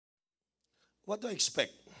What do I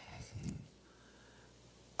expect?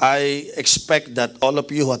 I expect that all of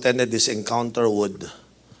you who attended this encounter would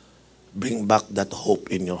bring back that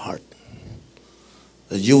hope in your heart.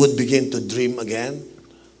 That you would begin to dream again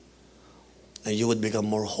and you would become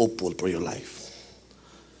more hopeful for your life.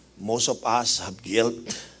 Most of us have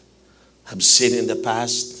guilt, have sin in the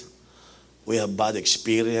past. We have bad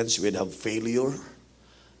experience, we have failure,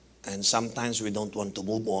 and sometimes we don't want to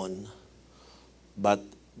move on. But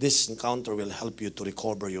this encounter will help you to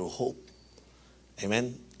recover your hope.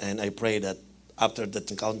 Amen? And I pray that after that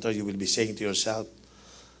encounter, you will be saying to yourself,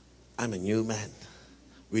 I'm a new man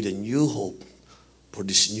with a new hope for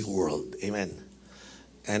this new world. Amen?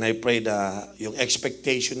 And I pray that yung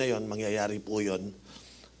expectation na yon, mangyayari po yon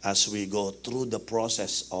as we go through the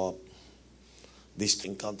process of this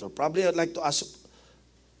encounter. Probably I'd like to ask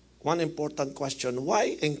one important question.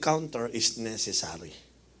 Why encounter is necessary?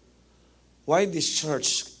 Why this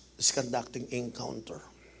church is conducting encounter?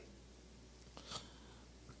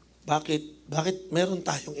 Bakit meron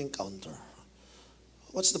tayong encounter?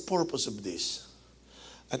 What's the purpose of this?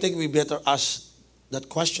 I think we better ask that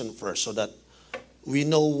question first so that we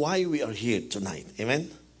know why we are here tonight. Amen?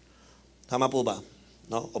 Tama po ba?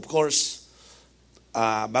 No? Of course,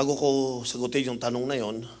 bago ko sagutin yung tanong na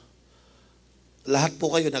yon, lahat po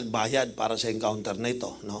kayo nagbayad para sa encounter na ito.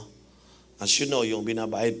 No? As you know, yung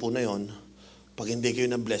binabayad po na yon, pag hindi kayo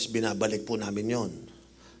na-bless, binabalik po namin yon.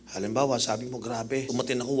 Halimbawa, sabi mo, grabe,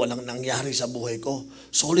 umatin ako, walang nangyari sa buhay ko.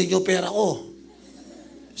 Soli niyo pera ko.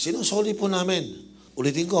 Sinusoli po namin.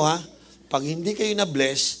 Ulitin ko ha, pag hindi kayo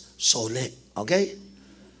na-bless, soli. Okay?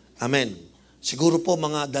 Amen. Siguro po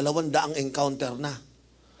mga 200 encounter na.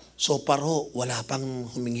 So paro, wala pang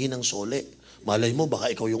humingi ng soli. Malay mo, baka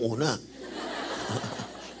ikaw yung una.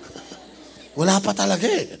 Wala pa talaga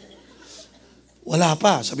eh. Wala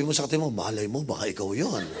pa. Sabi mo sa kati mo, malay mo, baka ikaw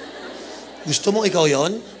yon. Gusto mo ikaw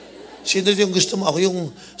yon? Sino yung gusto mo? Ako yung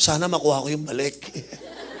sana makuha ko yung balik.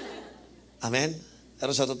 Amen?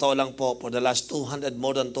 Pero sa totoo lang po, for the last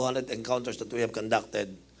more than 200 encounters that we have conducted,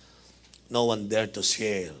 no one dared to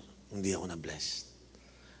share, hindi ako na-bless.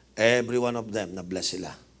 Every one of them, na-bless sila.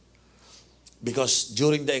 Because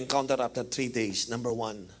during the encounter after 3 days, number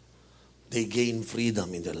 1, they gain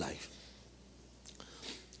freedom in their life.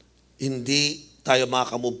 Hindi tayo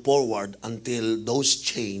maka-move forward until those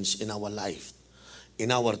change in our life, in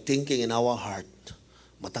our thinking, in our heart,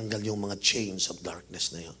 matanggal yung mga chains of darkness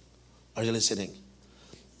na yun. Are you listening?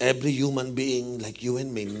 Every human being like you and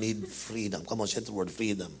me need freedom. Come on, say the word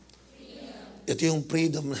freedom. Ito yung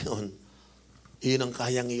freedom na yun, yun ang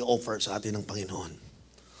kayang i-offer sa atin ng Panginoon.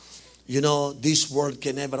 You know, this world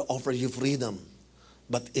can never offer you freedom.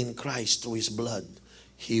 But in Christ, through His blood,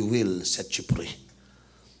 He will set you free.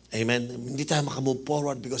 Amen? Hindi tayo makamove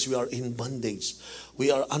forward because we are in bondage.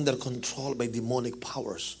 We are under control by demonic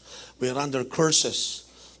powers. We are under curses.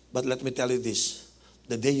 But let me tell you this.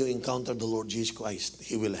 The day you encounter the Lord Jesus Christ,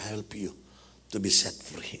 He will help you to be set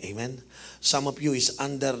free. Amen? Some of you is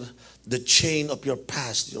under the chain of your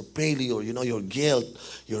past, your failure, you know, your guilt,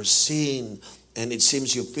 your sin, and it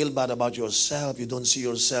seems you feel bad about yourself. You don't see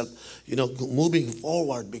yourself, you know, moving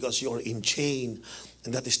forward because you are in chain,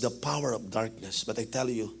 and that is the power of darkness. But I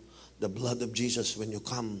tell you, the blood of Jesus, when you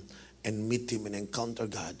come and meet Him and encounter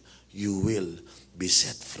God, you will be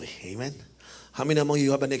set free. Amen? How many of you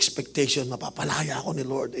have an expectation, mapapalaya ako ni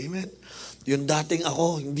Lord? Amen? Yung dating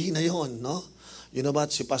ako, hindi na yon, no? You know what?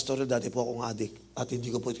 Si Pastor, dati po akong adik at hindi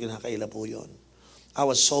ko po kinakaila po yon. I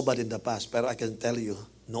was so bad in the past, pero I can tell you,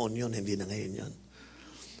 noon yon, hindi na ngayon yon.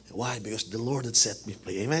 Why? Because the Lord had set me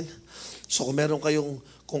free. Amen? So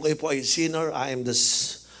kung kayo po ay sinner, I am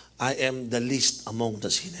the least among the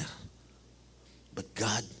sinner. But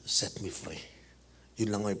God set me free.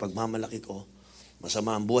 Yun lang ang pagmamalaki ko.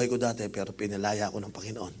 Masama ang buhay ko dati, pero pinalaya ako ng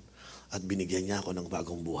Panginoon at binigyan niya ako ng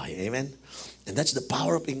bagong buhay. Amen? And that's the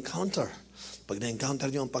power of encounter. Pag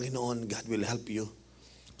na-encounter niyo ang Panginoon, God will help you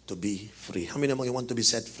to be free. How many of you want to be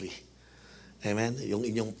set free? Amen? Yung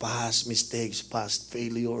inyong past mistakes, past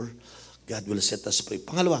failure, God will set us free.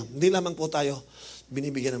 Pangalawa, hindi lamang po tayo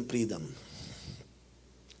binibigyan ng freedom.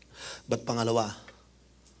 But pangalawa,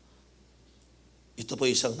 ito po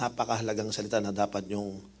isang napakahalagang salita na dapat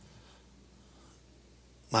nyong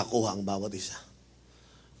makuha ang bawat isa.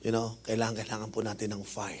 You know, kailangan po natin ng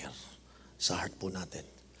fire sa heart po natin.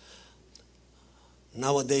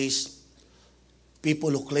 Nowadays,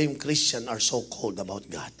 people who claim Christian are so cold about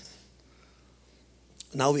God.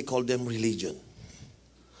 Now we call them religion.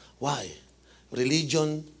 Why?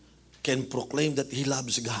 Religion can proclaim that he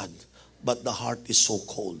loves God, but the heart is so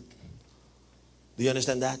cold. Do you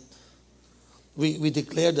understand that? We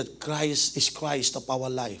declare that Christ is Christ of our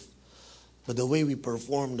life. But the way we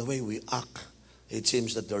perform, the way we act, it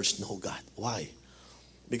seems that there's no God. Why?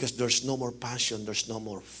 Because there's no more passion, there's no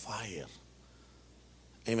more fire.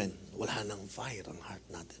 Amen. Wala nang fire ang heart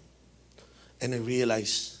natin. And I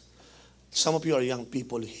realize, some of you are young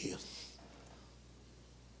people here.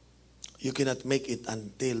 You cannot make it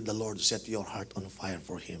until the Lord set your heart on fire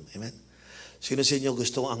for Him. Amen? Sino sa inyo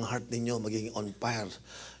gusto ang heart ninyo maging on fire?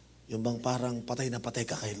 Yung bang parang patay na patay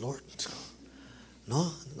ka kay Lord? No?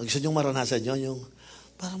 Gusto nyo maranasan nyo yung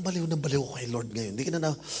parang baliw na baliw ko kay Lord ngayon.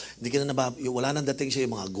 Wala nang dating siya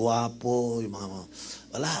yung mga gwapo, yung mga,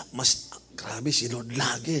 wala, mas, grabe si Lord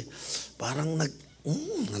lagi. Parang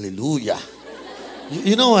hallelujah.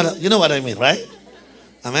 You know what I mean, right?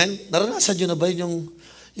 Amen? Naranasan nyo na ba yung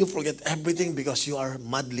you forget everything because you are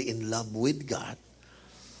madly in love with God?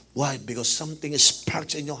 Why? Because something is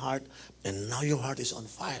sparked in your heart and now your heart is on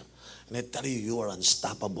fire. And I tell you, you are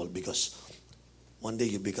unstoppable because one day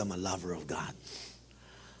you become a lover of God.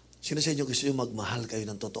 Sino sa inyo gusto yung magmahal kayo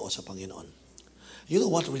ng totoo sa Panginoon? You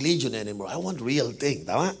don't want religion anymore. I want real thing.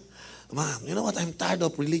 Tama? Ma'am, you know what? I'm tired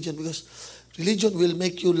of religion because religion will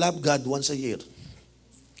make you love God once a year.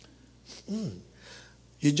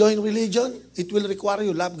 You join religion, it will require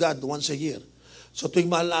you love God once a year. So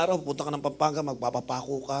tuwing mahal na araw, punta ka ng Pampanga,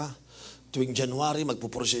 magpapapako ka. Tuwing January,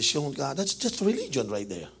 magpuprosesyon ka. That's just religion right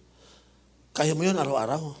there. Kaya mo yun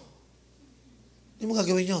araw-araw. Hindi mo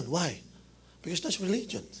gagawin yun. Why? Because that's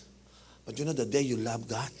religion. But you know, the day you love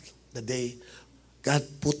God, the day God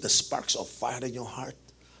put the sparks of fire in your heart,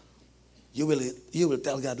 you will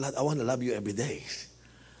tell God, Lord, I want to love you every day.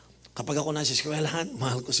 Kapag ako nasa eskwelahan,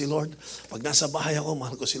 mahal ko si Lord. Pag nasa bahay ako,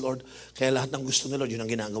 mahal ko si Lord. Kaya lahat ng gusto ni Lord, yun ang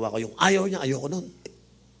ginagawa ko. Yung ayaw niya, ayoko nun.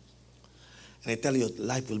 And I tell you,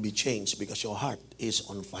 life will be changed because your heart is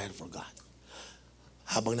on fire for God.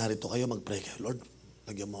 Habang narito kayo, mag-pray kayo, Lord,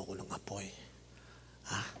 lagyan mo ako ng apoy.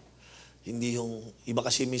 Hindi yung, iba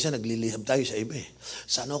kasi minsan naglilihab tayo sa iba eh.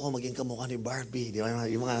 Sana ako maging kamukha ni Barbie. Di ba?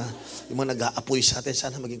 Yung mga nag-aapoy sa atin,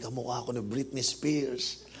 sana maging kamukha ako ni Britney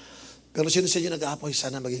Spears. Pero sino sa inyo nag-aapoy,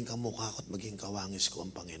 sana maging kamukha ko at maging kawangis ko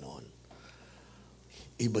ang Panginoon.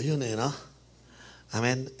 Iba yun eh, no?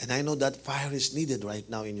 Amen? And I know that fire is needed right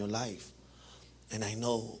now in your life. And I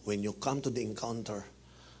know when you come to the encounter,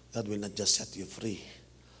 God will not just set you free,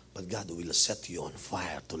 but God will set you on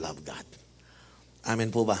fire to love God.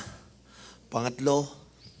 Amen po ba? Pangatlo,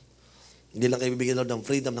 hindi lang kayo bibigyan Lord ng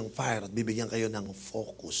freedom ng fire at bibigyan kayo ng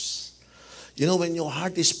focus. You know, when your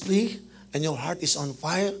heart is free and your heart is on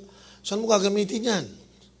fire, saan mo gagamitin yan?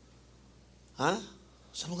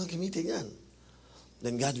 Saan mo gagamitin yan?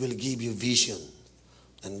 Then God will give you vision.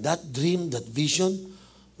 And that dream, that vision,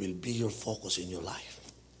 will be your focus in your life.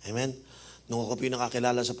 Amen? Nung ako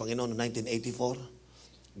pinakakilala sa Panginoon noong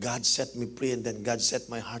 1984, God set me free and then God set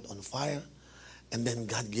my heart on fire. And then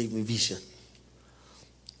God gave me vision.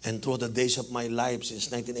 And through the days of my life since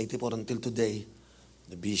 1984 until today,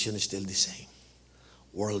 the vision is still the same.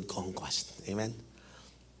 World conquest. Amen?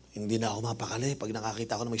 Hindi na ako mapakali. Pag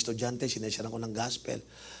nakakita ko ng mga estudyante, sineshare ko ng gospel.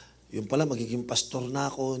 Yung pala, magiging pastor na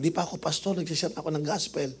ako. Hindi pa ako pastor, nagsishare ako ng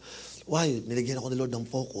gospel. Why? Nilagyan ako ni Lord ng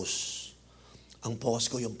focus. Ang focus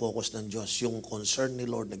ko, yung focus ng Diyos. Yung concern ni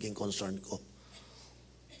Lord, naging concern ko.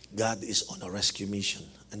 God is on a rescue mission.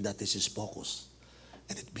 And that is His focus.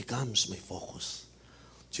 And it becomes my focus.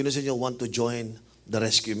 Sino sa inyo want to join the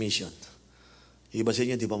rescue mission? Iba sa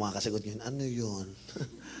inyo, di ba makakasagot nyo, ano yun?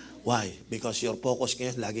 Why? Because your focus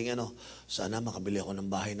ngayon, laging sana makabili ako ng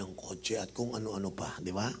bahay, ng kotse, at kung ano-ano pa,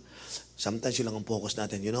 di ba? Sometimes yun lang ang focus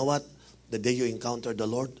natin. You know what? The day you encounter the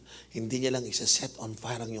Lord, hindi niya lang isa-set on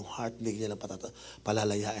fire ang yung heart, hindi niya lang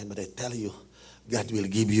palalayain. But I tell you, God will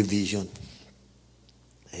give you vision.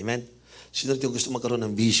 Amen? Sino ito gusto magkaroon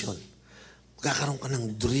ng vision? Magkakaroon ka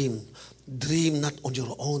ng dream. Dream not on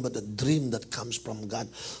your own, but a dream that comes from God.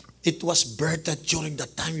 It was birthed during the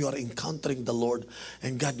time you are encountering the Lord,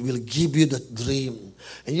 and God will give you that dream.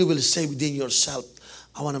 And you will say within yourself,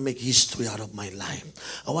 I want to make history out of my life.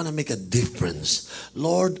 I want to make a difference.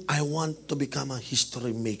 Lord, I want to become a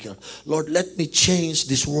history maker. Lord, let me change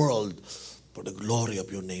this world for the glory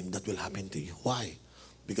of your name. That will happen to you. Why?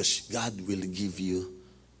 Because God will give you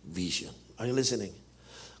vision. Are you listening?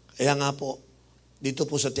 Kaya nga po, dito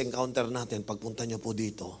po sa encounter natin, pagpunta nyo po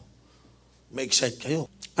dito, ma-excite kayo.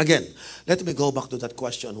 Again, let me go back to that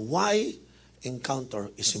question. Why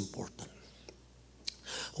encounter is important?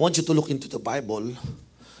 I want you to look into the Bible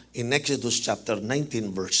in Exodus chapter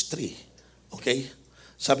 19 verse 3. Okay?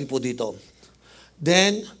 Sabi po dito,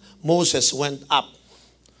 Then Moses went up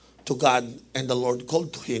to God and the Lord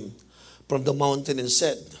called to him from the mountain and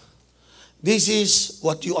said, This is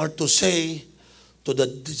what you are to say to the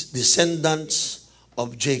descendants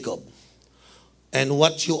of Jacob. and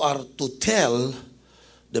what you are to tell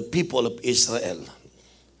the people of Israel.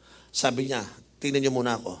 Sabi niya, tingnan niyo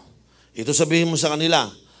muna ako. Ito sabihin mo sa kanila.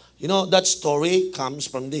 You know, that story comes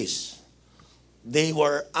from this. They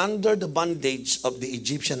were under the bondage of the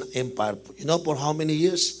Egyptian empire. You know, for how many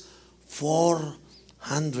years?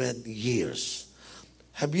 400 years.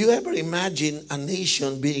 Have you ever imagined a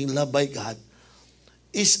nation being loved by God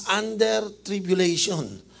is under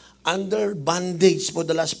tribulation, under bondage for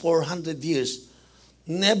the last 400 years?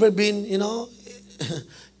 Never been,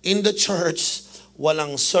 in the church,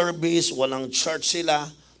 walang service, walang church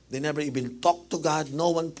sila. They never even talk to God.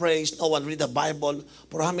 No one prays, no one read the Bible.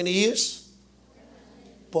 For how many years?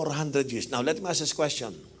 400 years. Now, let me ask this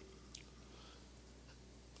question.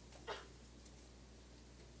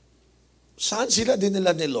 Saan sila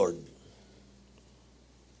dinala ni Lord?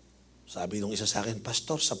 Sabi nung isa sa akin,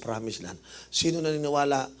 Pastor, sa Promised Land. Sino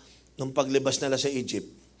naniniwala nung paglibas nila sa Egypt,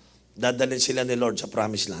 dadalhin sila ni Lord sa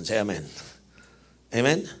Promised Land? Say amen.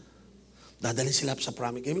 Amen? Dadalhin sila sa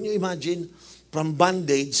Promised Land. Can you imagine, from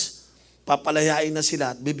bondage, papalayain na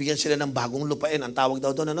sila at bibigyan sila ng bagong lupain. Ang tawag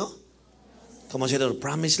daw doon, ano? Come on, sila,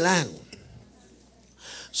 Promised Land.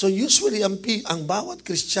 So usually, ang bawat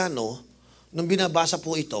Kristiyano, nung binabasa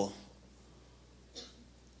po ito,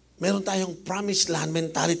 meron tayong promised land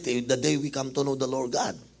mentality the day we come to know the Lord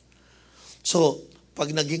God. So,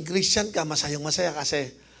 pag naging Christian ka, masayang-masaya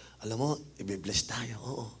kasi, alam mo, i-bless tayo.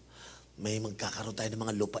 Oo. May magkakaroon tayo ng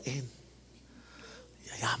mga lupain.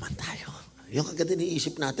 Yayaman tayo. Yung agad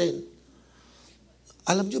iniisip natin.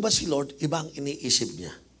 Alam nyo ba si Lord, ibang iniisip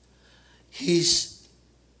niya? His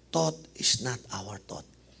thought is not our thought.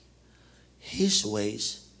 His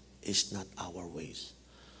ways is not our ways.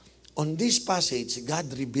 On this passage, God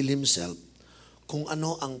revealed Himself kung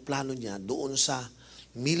ano ang plano niya doon sa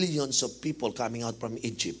millions of people coming out from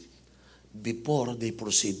Egypt before they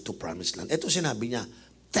proceed to Promised Land. Ito sinabi niya,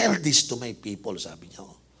 tell this to my people, sabi niya.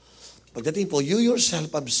 Pagdating po, you yourself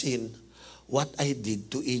have seen what I did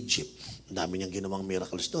to Egypt. Ang dami niyang ginawang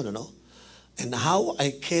miracles doon, ano? And how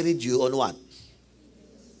I carried you on what?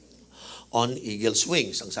 On eagle's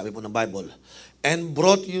wings, ang sabi po ng Bible. And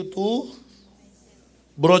brought you to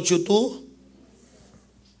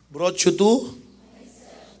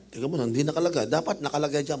teka mo, hindi nakalagay. Dapat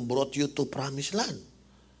nakalagay dyan, brought you to Promised Land.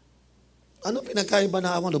 Ano pinagkaiba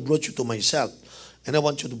na I want to brought you to myself and I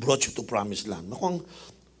want you to brought you to Promised Land? Mukhang,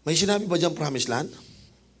 may sinabi ba dyan Promised Land?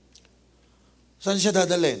 Saan siya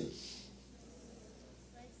dadalhin?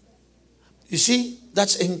 You see,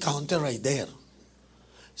 that's encounter right there.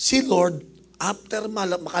 Si Lord, after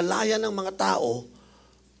makalaya ng mga tao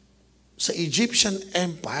sa Egyptian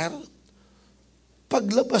Empire,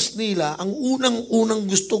 paglabas nila, ang unang-unang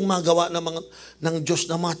gustong magawa ng Diyos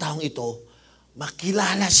ng mga taong ito,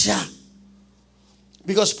 makilala siya.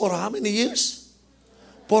 Because for how many years?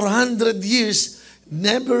 400 years,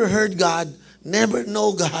 never heard God, never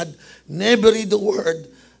know God, never read the Word.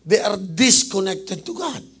 They are disconnected to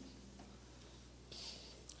God.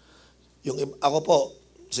 Ako po,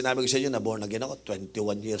 sinabi ko sa inyo na born again ako,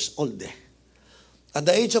 21 years old At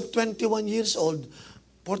the age of 21 years old,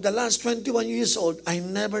 for the last 21 years old, I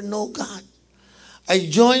never know God. I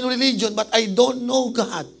join religion, but I don't know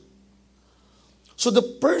God. So the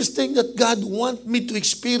first thing that God wants me to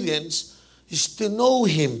experience is to know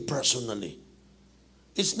Him personally.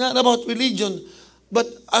 It's not about religion, but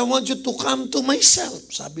I want you to come to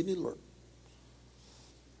myself, sabi ni Lord.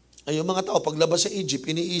 Ay, yung mga tao, paglabas sa Egypt,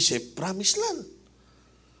 iniisip, Promised Land.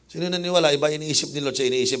 Sino naniwala? Iba iniisip ni Lord sa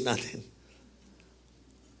iniisip natin.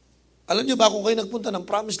 Alam niyo ba, kung kayo nagpunta ng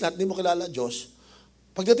Promised Land, hindi mo kilala Diyos,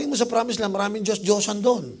 pagdating mo sa Promised Land, maraming Diyos-Diyosan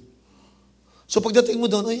doon. So pagdating mo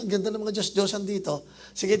doon, ay, ang ganda ng mga Diyos-Diyosan dito.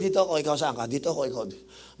 Sige, dito ako, ikaw saan ka? Dito ako, ikaw.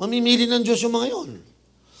 Mamimili ng Diyos yung mga yon.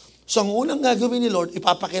 So ang unang gagawin ni Lord,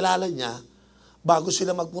 ipapakilala niya, bago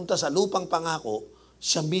sila magpunta sa lupang pangako,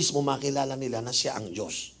 siya mismo makilala nila na siya ang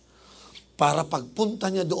Diyos. Para pagpunta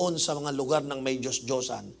niya doon sa mga lugar ng may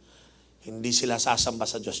Diyos-Diyosan, hindi sila sasamba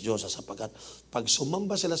sa Diyos-Diyosan sapagkat pag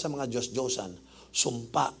sumamba sila sa mga Diyos-Diyosan,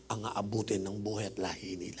 sumpa ang aabutin ng buhay at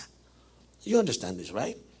lahi nila. You understand this,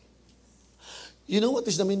 right? You know what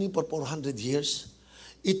is the meaning for 400 years?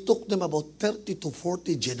 It took them about 30 to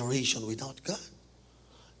 40 generations without God.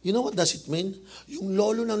 You know what does it mean? Yung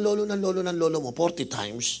lolo ng lolo ng lolo ng lolo mo 40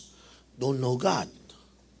 times don't know God.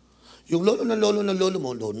 Yung lolo ng lolo ng lolo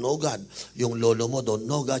mo don't know God. Yung lolo mo don't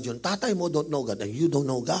know God. Yung tatay mo don't know God. And you don't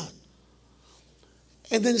know God.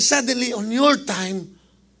 And then suddenly on your time,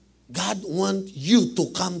 God wants you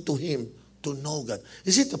to come to Him to know God.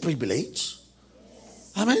 Is it a privilege?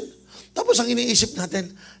 Amen? Tapos ang iniisip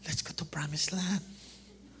natin, let's go to Promised Land.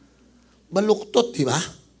 Baluktot, di ba?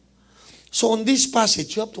 So on this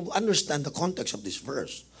passage, you have to understand the context of this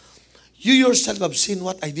verse. You yourself have seen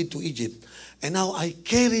what I did to Egypt, and now I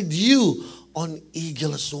carried you on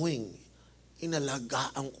eagle's wing.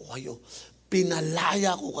 Inalagaan ko kayo.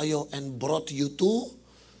 Pinalaya ko kayo and brought you to,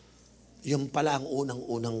 yung pala ang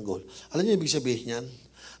unang-unang goal. Alam niyo ibig sabihin niyan?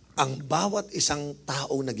 Ang bawat isang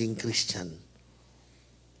taong naging Christian,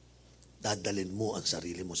 dadalin mo ang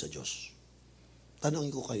sarili mo sa Diyos.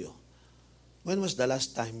 Tanongin ko kayo, when was the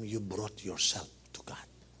last time you brought yourself to God?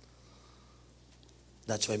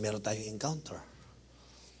 That's why meron tayong encounter.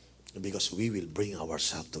 Because we will bring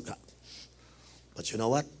ourselves to God. But you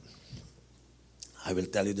know what? I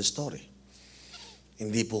will tell you the story.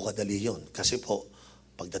 Hindi po kadali yun. Kasi po,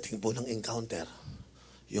 pagdating po ng encounter,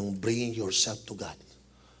 yung bringing yourself to God,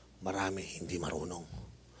 marami hindi marunong.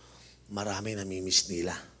 Marami namimiss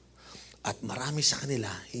nila. At marami sa kanila,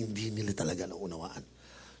 hindi nila talaga naunawaan.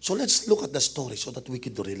 So let's look at the story so that we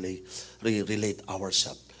can relate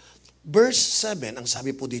ourselves. Verse 7, ang sabi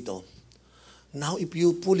po dito, now if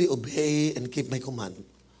you fully obey and keep my command,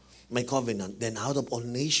 my covenant, then out of all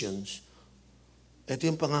nations, ito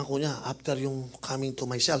yung pangako niya, after yung coming to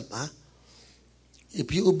myself, ha? If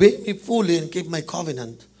you obey me fully and keep my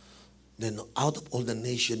covenant, then out of all the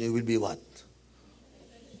nation, you will be what?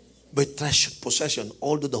 By treasured possession,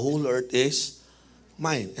 although the whole earth is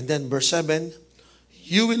mine. And then verse 7,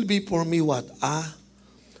 you will be for me what? A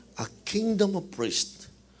kingdom of priests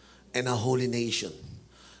and a holy nation.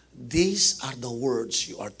 These are the words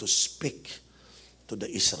you are to speak to the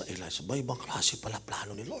Israelites. Ba, ibang klase pala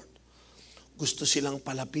plano ni Lord. Gusto silang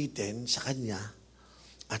palapitin sa Kanya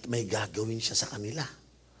at may gagawin siya sa kanila.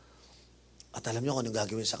 At alam niyo kung anong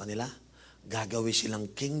gagawin sa kanila? Gagawin silang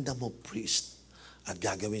kingdom of priests at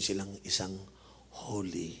gagawin silang isang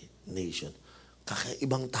holy nation.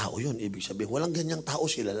 Kakaibang tao yun, ibig sabihin. Walang ganyang tao,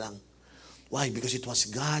 sila lang. Why? Because it was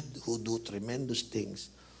God who do tremendous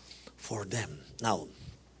things for them. Now,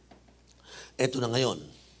 eto na ngayon.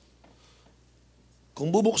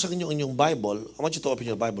 Kung bubuksan niyo inyong Bible, I want you to open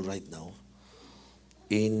your Bible right now.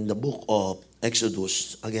 In the book of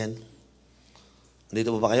Exodus, again,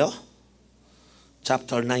 dito ba kayo?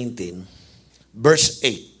 Chapter 19, verse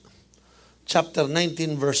 8. Chapter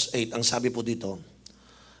 19, verse 8, ang sabi po dito,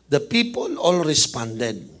 the people all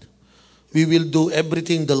responded, we will do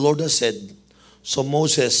everything the Lord has said. So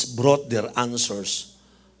Moses brought their answers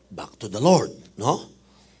back to the Lord. No?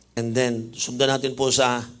 And then, sundan natin po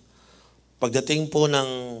sa pagdating po ng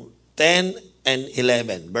 10 and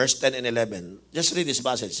 11. Verse 10 and 11. Just read this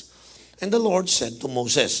passage. And the Lord said to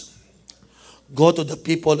Moses, go to the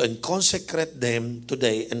people and consecrate them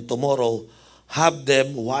today, and tomorrow have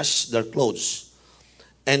them wash their clothes.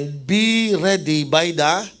 And be ready by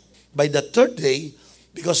the third day,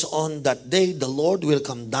 because on that day the Lord will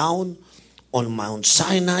come down on Mount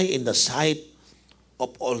Sinai in the sight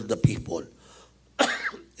of all the people.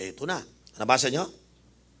 Ito na. Nabasa nyo?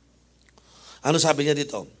 Ano sabi niya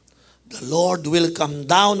dito? The Lord will come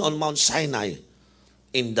down on Mount Sinai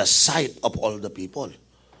in the sight of all the people.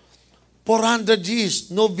 400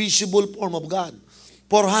 years, no visible form of God.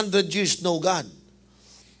 400 years, no God.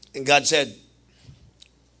 And God said,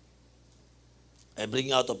 I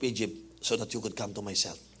bring you out of Egypt so that you could come to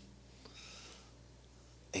myself.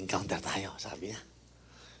 Encounter tayo, sabi niya.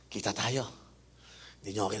 Kita tayo.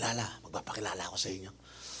 Hindi niyo ako kilala. Magpapakilala ako sa inyo.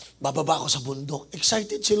 Bababa ako sa bundok.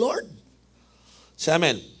 Excited si Lord. Say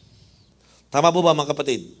amen. Tama po ba mga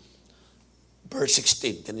kapatid? Verse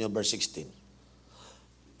 16. Tignan niyo verse 16.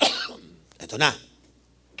 Ito na.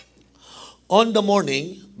 On the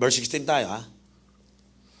morning, verse 16 tayo ha.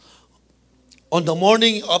 On the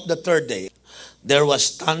morning of the third day, there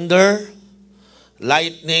was thunder,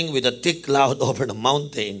 lightning with a thick cloud over the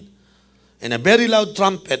mountain, and a very loud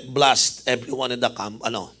trumpet blast. Everyone in the camp,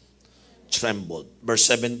 trembled. Verse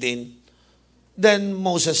 17, then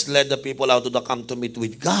Moses led the people out to the camp to meet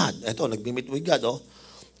with God. Ito, nag-meet with God,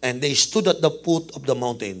 And they stood at the foot of the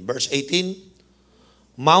mountain. Verse 18,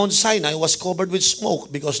 Mount Sinai was covered with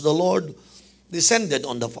smoke because the Lord descended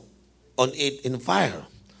on it in fire.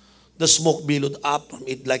 The smoke billowed up from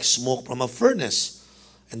it like smoke from a furnace.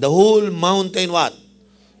 And the whole mountain what?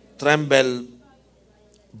 Trembled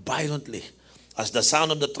violently. As the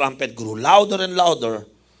sound of the trumpet grew louder and louder,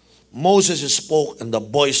 Moses spoke and the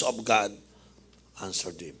voice of God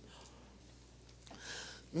answered him.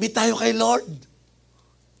 Meet tayo kay Lord.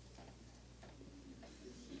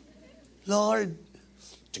 Lord.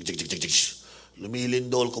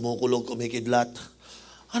 Lumilindol, kumukulog, kumikidlat.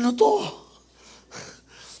 Ano to?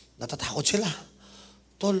 Natatakot sila.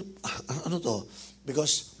 Tol, ano to?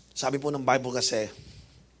 Because sabi po ng Bible kasi,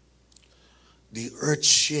 the earth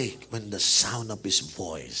shake when the sound of His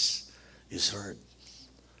voice is heard.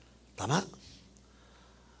 Tama?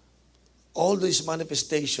 All this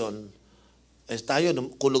manifestation, tayo,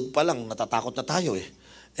 kulog pa lang, natatakot na tayo eh.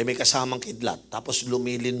 May kasamang kidlat, tapos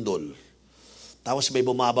lumilindol. Tapos may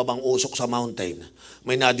bumababang usok sa mountain.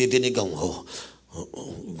 May nadidinig ang,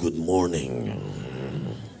 good morning.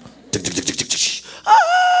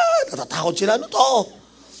 Natatakot sila, ano to?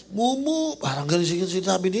 Mumu, parang ganun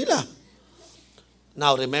sinasabi nila.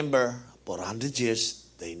 Now remember, for 100 years,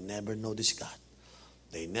 they never know this God.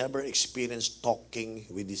 They never experienced talking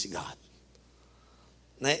with this God.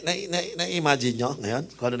 Na-imagine nyo ngayon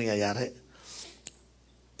kung ano nangyayari?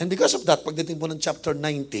 And because of that, pagdating po ng chapter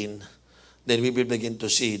 19, then we will begin to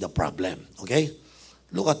see the problem. Okay?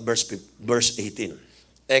 Look at verse 18.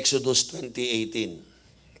 Exodus 20:18.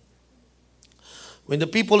 When the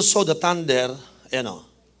people saw the thunder,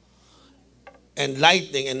 and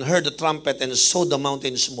lightning, and heard the trumpet, and saw the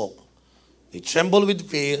mountain smoke, they trembled with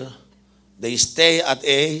fear. They stay at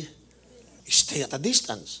a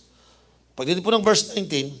distance. Pagdating po ng verse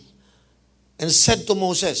 19, and said to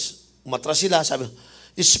Moses, umatras sila, sabi,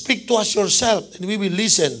 speak to us yourself, and we will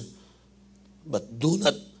listen. But do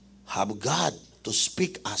not have God to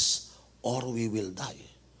speak us, or we will die.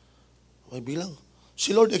 Okay, bilang. Si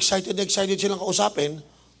Lord excited silang kausapin.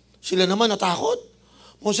 Sila naman natakot.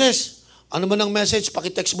 Moses, ano man ang message,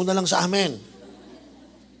 pakitext mo na lang sa amin.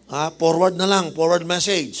 Forward na lang, forward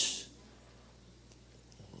message.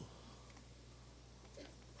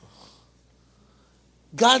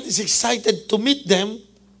 God is excited to meet them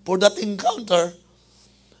for that encounter.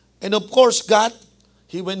 And of course, God,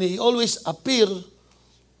 when He always appear,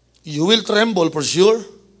 you will tremble for sure.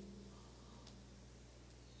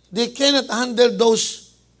 They cannot handle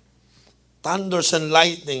those thunders and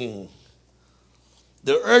lightning.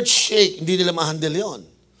 The earth shake, hindi nila ma-handle yon.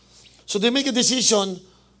 So they make a decision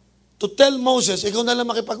to tell Moses, ikaw na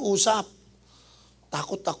lang makipag-usap.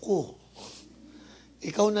 Takot ako.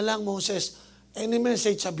 Ikaw na lang, Moses. Any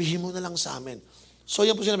message, sabihin mo na lang sa amin. So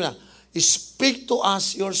yan po sinabi na, speak to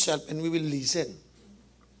us yourself and we will listen.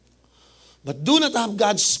 But do not have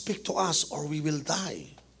God speak to us or we will die.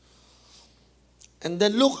 And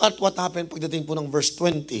then look at what happened pagdating po ng verse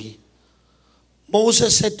 20.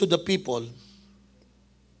 Moses said to the people,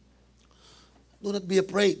 do not be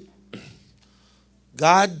afraid.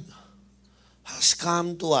 God has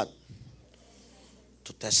come to what?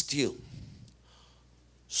 To test you.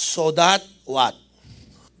 So that what?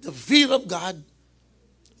 The fear of God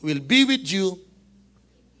will be with you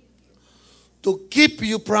to keep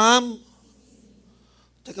you from.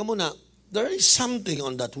 Teka muna, there is something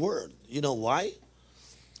on that word. You know why?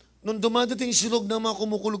 Nung dumadating silog ng mga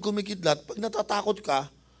kumukulog kumikidlat, pag natatakot ka,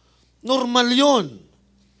 normal yon.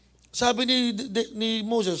 Sabi ni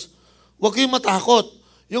Moses, huwag kayong matakot.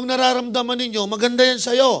 Yung nararamdaman ninyo, maganda yan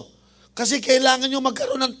sa'yo. Kasi kailangan nyo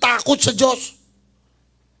magkaroon ng takot sa Diyos.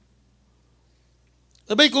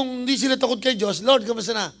 Sabay, kung hindi sila takot kay Diyos, Lord,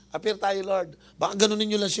 kamusta na? Appear tayo, Lord. Baka ganunin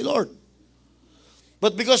nyo lang si Lord.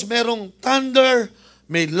 But because merong thunder,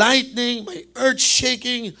 may lightning, may earth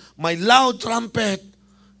shaking, may loud trumpet,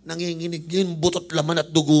 nanginginig yun, butot laman at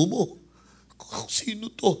dugo mo. Sino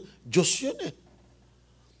to? Diyos yun eh.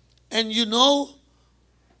 And you know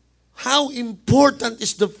how important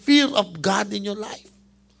is the fear of God in your life.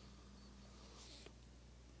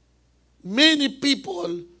 Many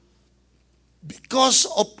people, because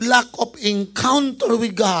of lack of encounter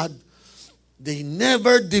with God, they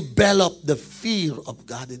never develop the fear of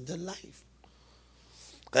God in their life.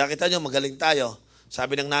 Kaya kita nyo, magaling tayo.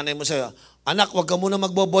 Sabi ng nanay mo sa'yo, anak, wag ka muna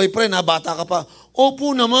magbo-boyfriend, bata ka pa.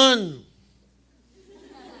 Opo naman.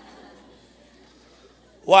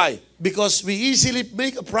 Why? Because we easily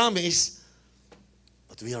make a promise,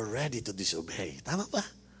 but we are ready to disobey. Tama ba?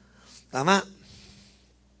 Tama.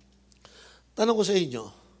 Tanong ko sa inyo,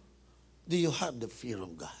 do you have the fear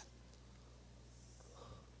of God?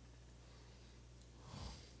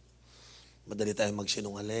 Madali tayong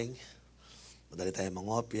magsinungaling, madali tayong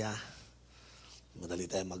mangopya, madali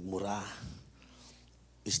tayong magmura.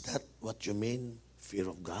 Is that what you mean, fear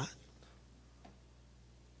of God?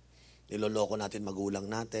 Niloloko natin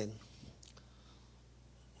magulang natin.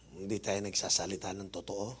 Hindi tayo nagsasalita ng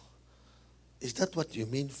totoo. Is that what you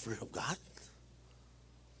mean, fear of God?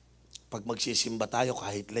 Pag magsisimba tayo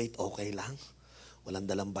kahit late, okay lang. Walang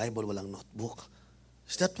dalang Bible, walang notebook.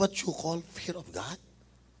 Is that what you call fear of God?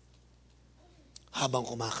 Habang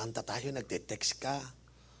kumakanta tayo, nagte-text ka,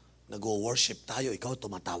 nag-worship tayo, ikaw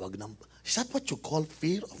tumatawag ng... Is that what you call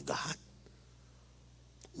fear of God?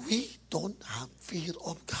 We don't have fear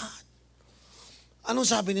of God. Anong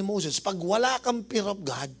sabi ni Moses? Pag wala kang fear of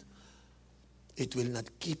God, it will not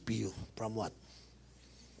keep you from what?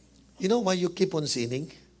 You know why you keep on sinning?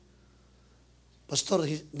 Pastor,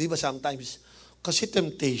 di ba sometimes? Kasi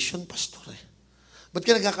temptation, pastor eh. Ba't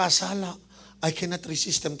ka nagkakasala? I cannot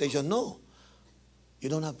resist temptation. No. You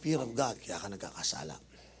don't have fear of God, kaya ka nagkakasala.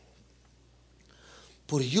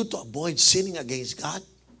 For you to avoid sinning against God,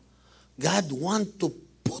 God want to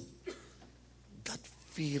put that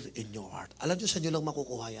fear in your heart. Alam nyo, sa inyo lang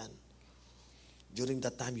makukuha yan. During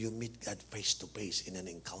that time you meet God face to face in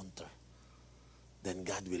an encounter, then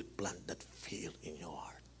God will plant that fear in your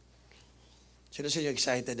heart. Sino sa inyo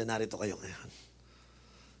excited na narito kayo ngayon?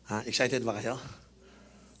 Ha? Excited ba kayo?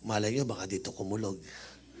 Malay nyo, baka dito kumulog.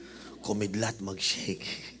 Kumidlat, mag-shake.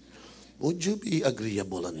 Would you be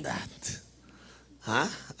agreeable on that? Ha?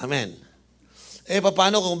 Amen.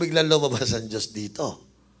 Paano kung biglang lumabas ang Diyos dito?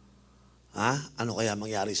 Ha? Ano kaya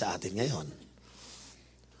mangyari sa atin ngayon?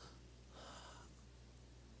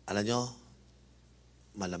 Alam nyo,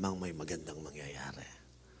 malamang may magandang mangyayari.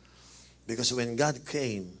 Because when God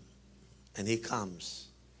came, and He comes,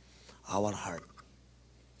 our heart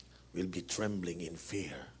will be trembling in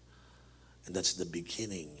fear. And that's the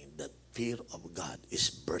beginning that fear of God is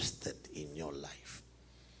birthed in your life.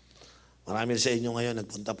 Marami sa inyo ngayon,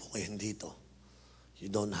 nagpunta po kayo dito. You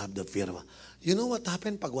don't have the fear of God. You know what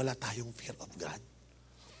happened pag wala tayong fear of God?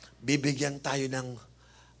 Bibigyan tayo ng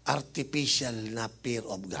artificial na fear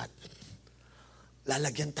of God.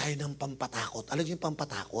 Lalagyan tayo ng pampatakot. Alam niyo yung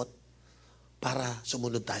pampatakot? Para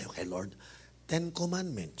sumunod tayo kay Lord. 10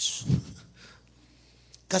 Commandments.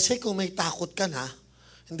 Kasi kung may takot ka na,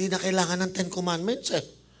 hindi na kailangan ng 10 Commandments eh.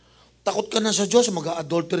 Takot ka na sa Diyos,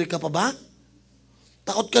 mag-adultery ka pa ba?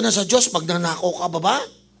 Takot ka na sa Diyos, magnanakaw ka ba?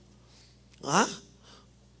 Ha?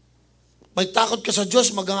 May takot ka sa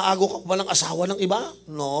Diyos, mag-aago ka ba ng asawa ng iba?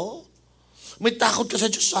 No. May takot ka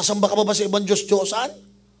sa Diyos, sasamba ka ba sa ibang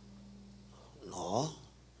Diyos-Diyosan? No.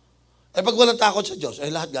 Pag walang takot sa Diyos,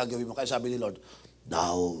 lahat gagawin mo. Kaya sabi ni Lord,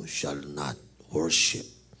 thou shall not worship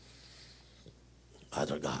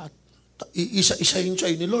other God. Isa-isahin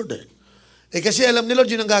siya ni Lord eh. Kasi alam ni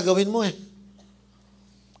Lord, yun ang gagawin mo eh.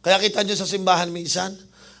 Kaya kita nyo sa simbahan minsan,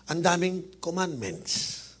 ang daming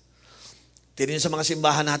commandments. Tingnan sa mga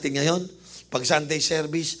simbahan natin ngayon, pag Sunday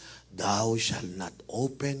service, thou shall not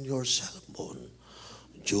open your cellphone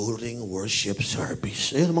during worship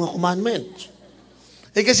service. Ayun, mga commandments.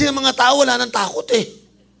 Kasi ang mga tao wala nang takot eh.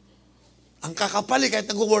 Ang kakapal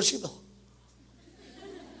kahit nag-worship.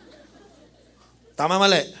 Tama,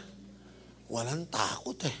 mali? Walang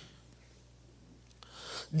takot eh.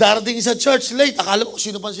 Darating sa church late, akala mo kung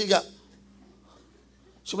sino pang siga.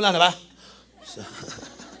 Simula na ba?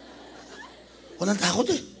 Walang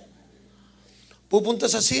takot eh.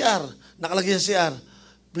 Pupunta sa CR, nakalagay sa CR,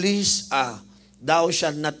 please, thou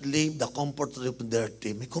shall not leave the comfort of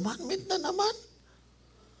dirty. May commandment na naman.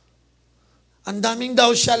 Ang daming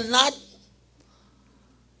thou shall not.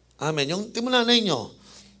 Amen. Yung timulanay nyo,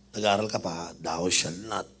 nag-aaral ka pa, thou shall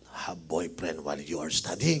not have boyfriend while you are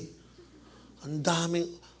studying. Ang daming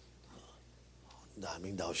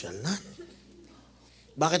thou shall not.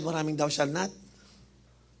 Bakit maraming thou shall not?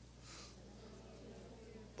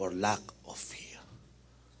 For lack of fear.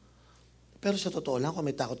 Pero sa totoo lang, kung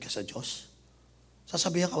may takot ka sa Diyos,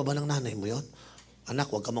 sasabihan ka ba ng nanay mo yon?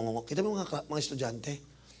 Anak, huwag ka mangungop. Kita mo mga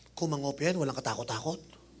estudyante, kung mangop yan, walang katakot-takot.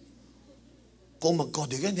 Kung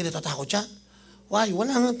mag-code yan, hindi natatakot yan. Why?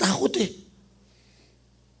 Wala nang takot eh.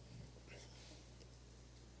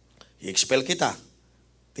 I-expel kita.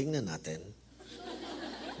 Tingnan natin.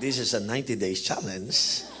 This is a 90 days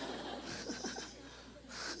challenge.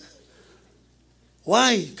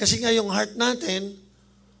 Why? Kasi nga yung heart natin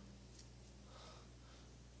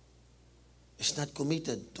is not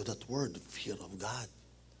committed to that word, fear of God.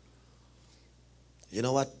 You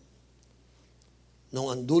know what? Nung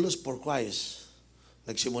ang dulos for Christ,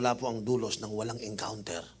 nagsimula po ang dulos ng walang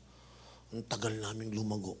encounter. Ang tagal naming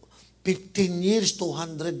lumago. 15 years,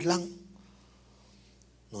 200 lang.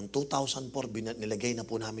 Noong 2004, nilagay na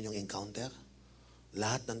po namin yung encounter.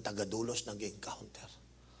 Lahat ng taga-dulos nag-encounter.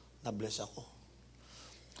 Na-bless ako.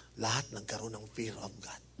 Lahat nagkaroon ng fear of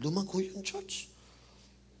God. Lumago yung church.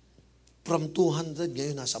 From 200,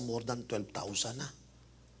 ngayon nasa more than 12,000 na.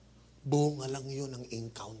 Bunga lang yun ang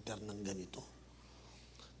encounter ng ganito.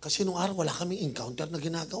 Kasi nung araw, wala kaming encounter na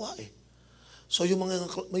ginagawa eh. So yung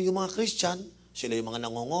mga Christian, sila yung mga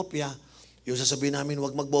nangongopya, yung sasabihin namin,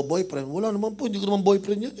 huwag magbo-boyfriend. Wala naman po, hindi ko naman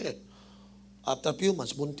boyfriend yan eh. After a few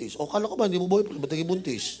months, buntis. O, kala ko ba, hindi mo boyfriend, ba't naging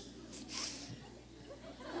buntis?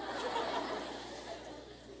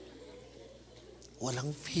 Walang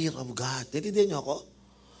fear of God. Nitidihan niyo ako?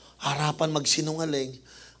 Harapan magsinungaling.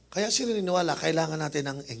 Kaya sila niniwala, kailangan natin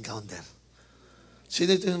ng encounter.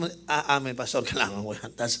 Sino ito naman, amen, Pastor, kailangan ko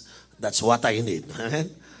yan. That's what I need. Amen?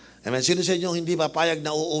 Amen. Sino sa inyo hindi papayag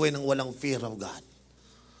na uuwi ng walang fear of God?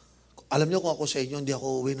 Alam niyo kung ako sa inyo, hindi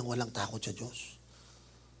ako uuwi ng walang takot sa Diyos.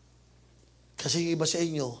 Kasi yung iba sa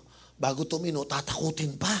inyo, bago tumino,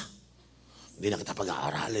 tatakutin pa. Hindi na kita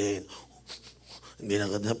pag-aaralin. Hindi na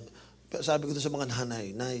kita... Pero sabi ko sa mga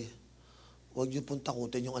nanay, Nay, huwag niyo pong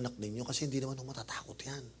takutin yung anak ninyo kasi hindi naman matatakot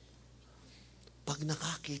yan. Pag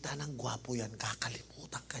nakakita ng gwapo yan,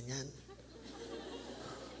 kakalimutan ka niyan.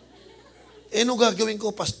 Ano gagawin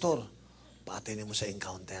ko, Pastor? Patinin mo sa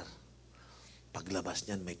encounter. Paglabas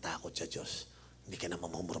niyan, may takot sa Diyos. Hindi ka na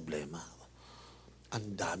problema.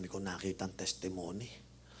 Ang dami ko nakitang testimony.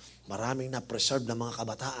 Maraming na-preserve na mga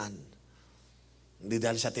kabataan. Hindi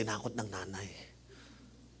dahil sa tinakot ng nanay.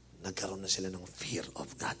 Nagkaroon na sila ng fear of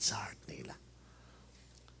God sa heart nila.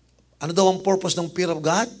 Ano daw ang purpose ng fear of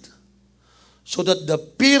God? So that the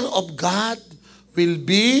fear of God will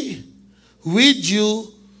be with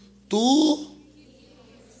you to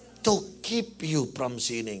keep you from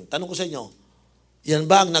sinning. Tanong ko sa inyo, yan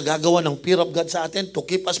ba ang nagagawa ng fear of God sa atin to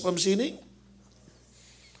keep us from sinning?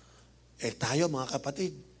 Tayo mga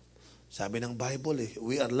kapatid, sabi ng Bible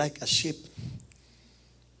we are like a sheep,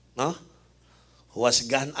 no? Who has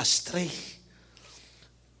gone astray.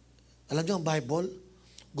 Alam niyo ang Bible,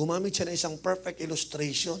 gumamit siya ng isang perfect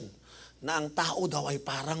illustration na ang tao daw ay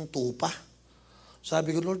parang tupa.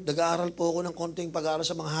 Sabi ko, Lord, nag-aaral po ako ng konting pag-aaral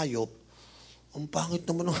sa mga hayop. Ang pangit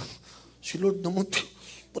naman, si Lord naman,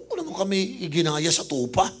 ba't mo naman kami iginaya sa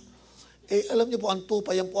tupa? Alam niyo po, ang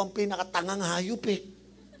tupa, yan po ang pinakatangang hayop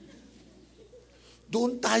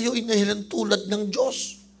Doon tayo inahilan tulad ng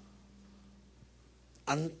Diyos.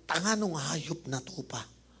 Ang tanga ng hayop na tupa.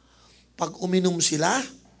 Pag uminom sila,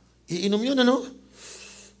 iinom yun, ano?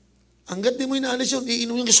 Hanggat di mo inaalis yun,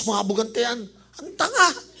 iinom yung sumabog ang tiyan. Ang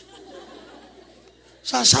tanga.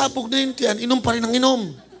 Sasabog na yung tiyan, inom pa rin ang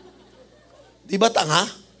inom. Di ba tanga?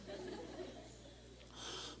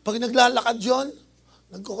 Pag naglalakad yun,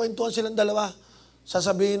 nagkukwentuhan silang dalawa,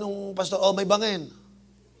 sasabihin ng pastor, may bangin.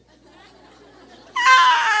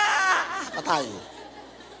 Patay.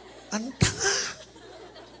 Ang tanga.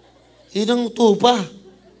 Yun ang tupa.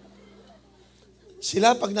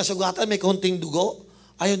 Sila, pag nasugatan, may konting dugo,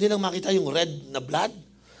 ayaw nilang makita yung red na blood.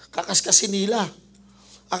 Kakaskasin nila.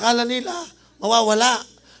 Akala nila, mawawala.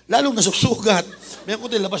 Lalong nasusugat. May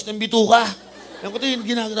kuti, labas ng bituka. May kuti,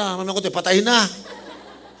 ginagawa. May kuti, patay na.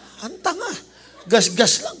 Ang tanga.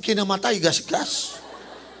 Gas-gas lang, kinamatay, gas-gas.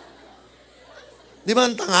 Di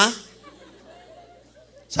ba ang tanga?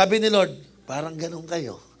 Sabi ni Lord, parang ganun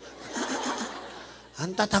kayo.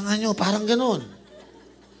 Ang tatanga nyo, parang ganun.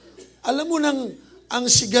 Alam mo nang ang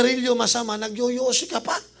sigarilyo masama, nagyoyosi ka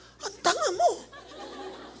pa. Ang tanga mo.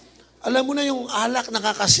 Alam mo na yung alak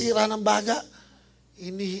nakakasira ng baga,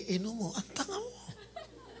 iniinom mo. Ang tanga mo.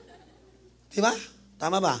 Diba?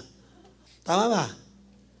 Tama ba? Tama ba?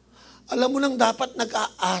 Alam mo nang dapat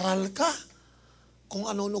nag-aaral ka. Kung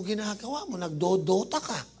ano ginagawa mo, nagdodota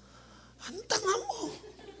ka. Ang tanga mo.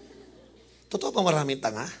 Totoo ba maraming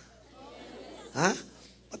tanga? Ha?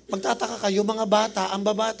 Magtataka kayo, mga bata, ang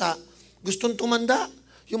babata, gustong tumanda.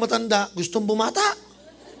 Yung matanda, gustong bumata.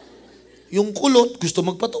 Yung kulot, gusto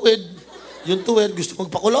magpatuwid. Yung tuwid, gusto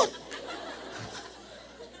magpakulot.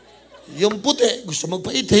 Yung puti, gusto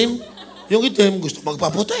magpaitim. Yung itim, gusto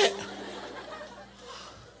magpaputi.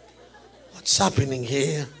 What's happening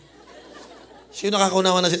here? Sino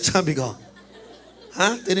nakakaunawa na sinasabi ko?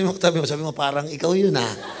 Ha? Tinin mo katabi mo, sabi mo, parang ikaw yun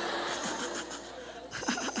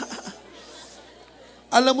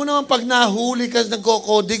Alam mo naman, pag nahuli ka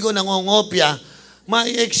nagkokodig o nangongopya,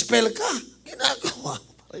 ma-expel ka. Ginagawa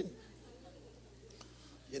mo pa rin.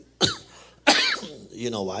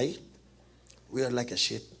 You know why? We are like a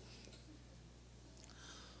sheep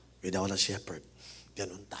without a shepherd.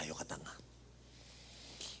 Ganun tayo katanga.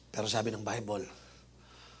 Pero sabi ng Bible,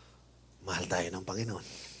 mahal tayo ng Panginoon.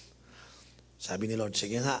 Sabi ni Lord,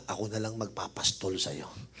 sige nga, ako na lang magpapastol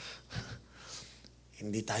sa'yo.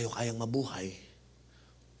 Hindi tayo kayang mabuhay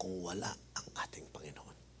kung wala ang ating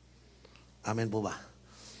Panginoon. Amen po ba?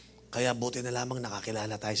 Kaya buti na lamang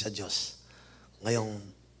nakakilala tayo sa Diyos. Ngayong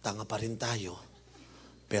tanga pa rin tayo,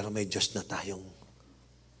 pero may Diyos na tayong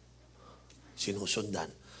sinusundan.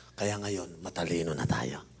 Kaya ngayon, matalino na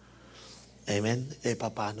tayo. Amen?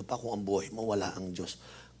 Paano pa kung ang buhay mo wala ang Diyos?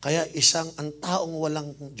 Kaya ang taong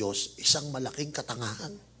walang Diyos, isang malaking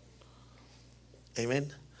katangahan. Amen?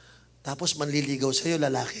 Tapos manliligaw sa'yo,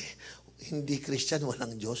 lalaki, hindi Christian,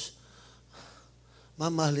 walang Diyos.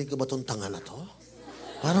 Mamahalin ko ba itong tanga na to?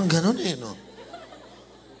 Parang ganun no?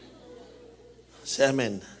 Say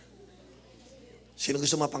amen. Sino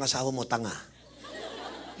gusto mapangasawa mo? Tanga.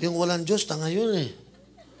 Yung walang Diyos, tanga yun eh.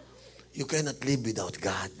 You cannot live without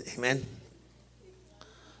God. Amen?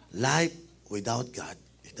 Life without God,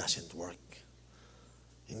 it doesn't work.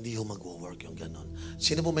 Hindi ho mag-work yung ganon.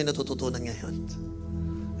 Sino po may natututunan ngayon?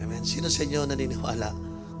 Amen? Sino sa inyo naniniwala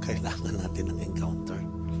kailangan natin ng encounter?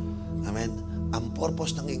 Amen? Ang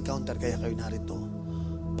purpose ng encounter, kaya kayo narito,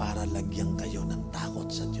 para lagyan kayo ng takot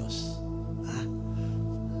sa Diyos. Ha?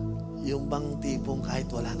 Yung bang tipong kahit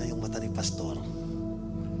wala na yung mata ni pastor,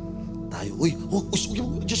 tayo,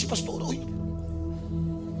 Diyos si pastor,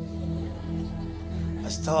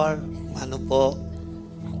 pastor, ano po?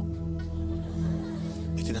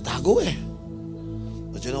 Itinatago eh.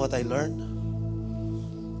 But you know what I learned?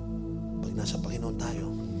 Pag nasa Panginoon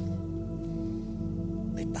tayo,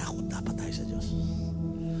 may takot dapat tayo sa Diyos.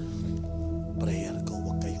 Prayer ko,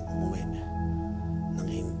 huwag kayong umuwi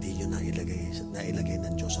nang hindi nyo nailagay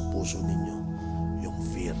ng Diyos sa puso ninyo yung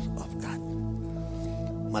fear of God.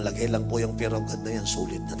 Malagay lang po yung fear of God na yan,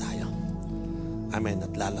 sulit na tayo. Amen.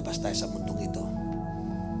 At lalabas tayo sa mundong ito.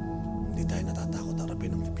 Hindi tayo natatakot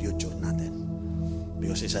harapin ang future natin.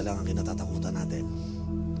 Because isa lang ang kinatatakutan natin,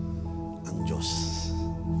 ang Diyos.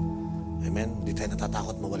 Amen? Hindi tayo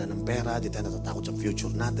natatakot mawala ng pera, hindi tayo natatakot sa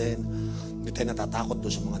future natin, hindi tayo natatakot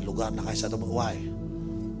doon sa mga lugar na kaysa doon. Why?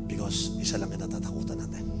 Because isa lang kinatatakutan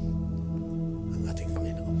natin, ang ating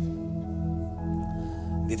Panginoon.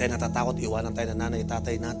 Hindi tayo natatakot iwanan tayo ng nanay,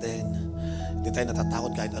 tatay natin. Hindi tayo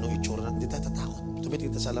natatakot kahit anong itsura natin. Hindi tayo natatakot.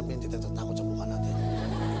 Tumitingin tayo sa salamin, hindi tayo natatakot sa mukha natin.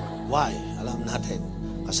 Why? Alam natin,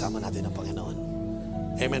 kasama natin ang Panginoon.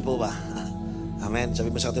 Amen po ba? Amen. Sabi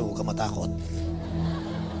mo sa atin, huwag ka matakot.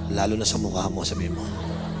 Lalo na sa mukha mo, sabi mo.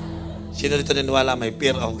 Sino dito niniwala may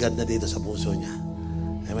fear of God na dito sa puso niya?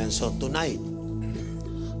 Amen. So tonight,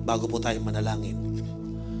 bago po tayo manalangin,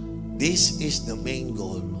 this is the main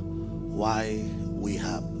goal why we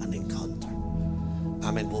have an encounter.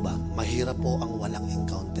 Amen po ba? Mahirap po ang walang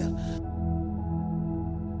encounter.